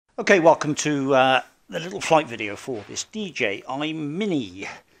Okay, welcome to the little flight video for this DJI Mini,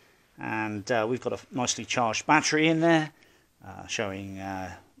 and we've got a nicely charged battery in there showing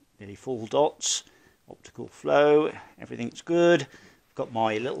nearly full dots, optical flow, everything's good. I've got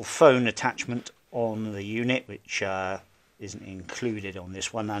my little phone attachment on the unit, which isn't included on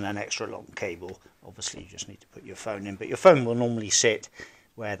this one, and an extra long cable. Obviously you just need to put your phone in, but your phone will normally sit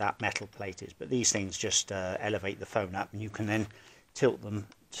where that metal plate is, but these things just elevate the phone up and you can then tilt them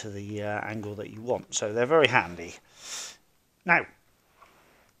to the angle that you want, so they're very handy. Now,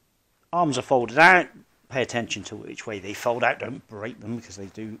 arms are folded out. Pay attention to which way they fold out, don't break them, because they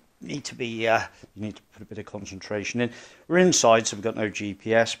do need to be you need to put a bit of concentration in. We're inside, so we've got no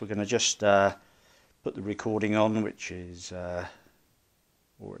GPS. We're going to just put the recording on, which is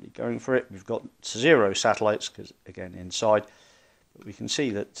already going for it. We've got 0 satellites because, again, inside, but we can see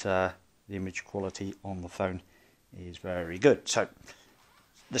that the image quality on the phone is very good. So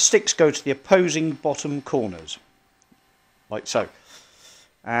the sticks go to the opposing bottom corners, like so.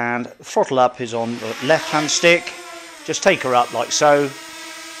 And throttle up is on the left-hand stick. Just take her up like so,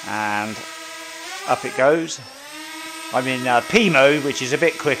 and up it goes. I'm in P mode, which is a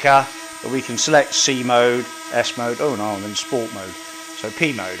bit quicker, but we can select C mode, S mode. Oh no, I'm in sport mode, so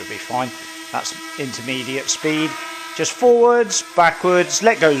P mode will be fine. That's intermediate speed. Just forwards, backwards,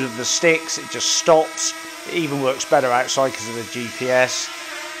 let go of the sticks, it just stops. It even works better outside because of the GPS.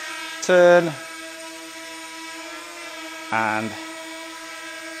 Turn and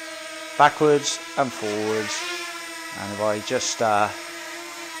backwards and forwards, and if I just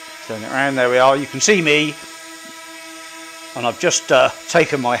turn it around, there we are. You can see me, and I've just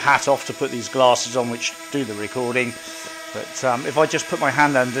taken my hat off to put these glasses on which do the recording, but if I just put my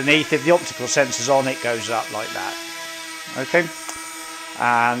hand underneath, if the optical sensor's on, it goes up like that. Okay,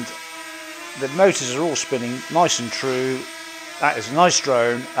 and the motors are all spinning nice and true. That is a nice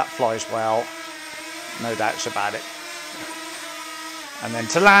drone, that flies well, no doubts about it. And then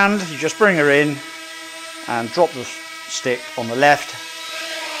to land, you just bring her in and drop the stick on the left,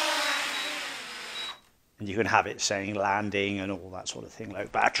 and you can have it saying landing and all that sort of thing, low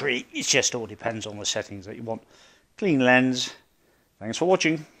battery. It just all depends on the settings that you want. Clean lens. Thanks for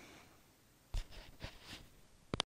watching.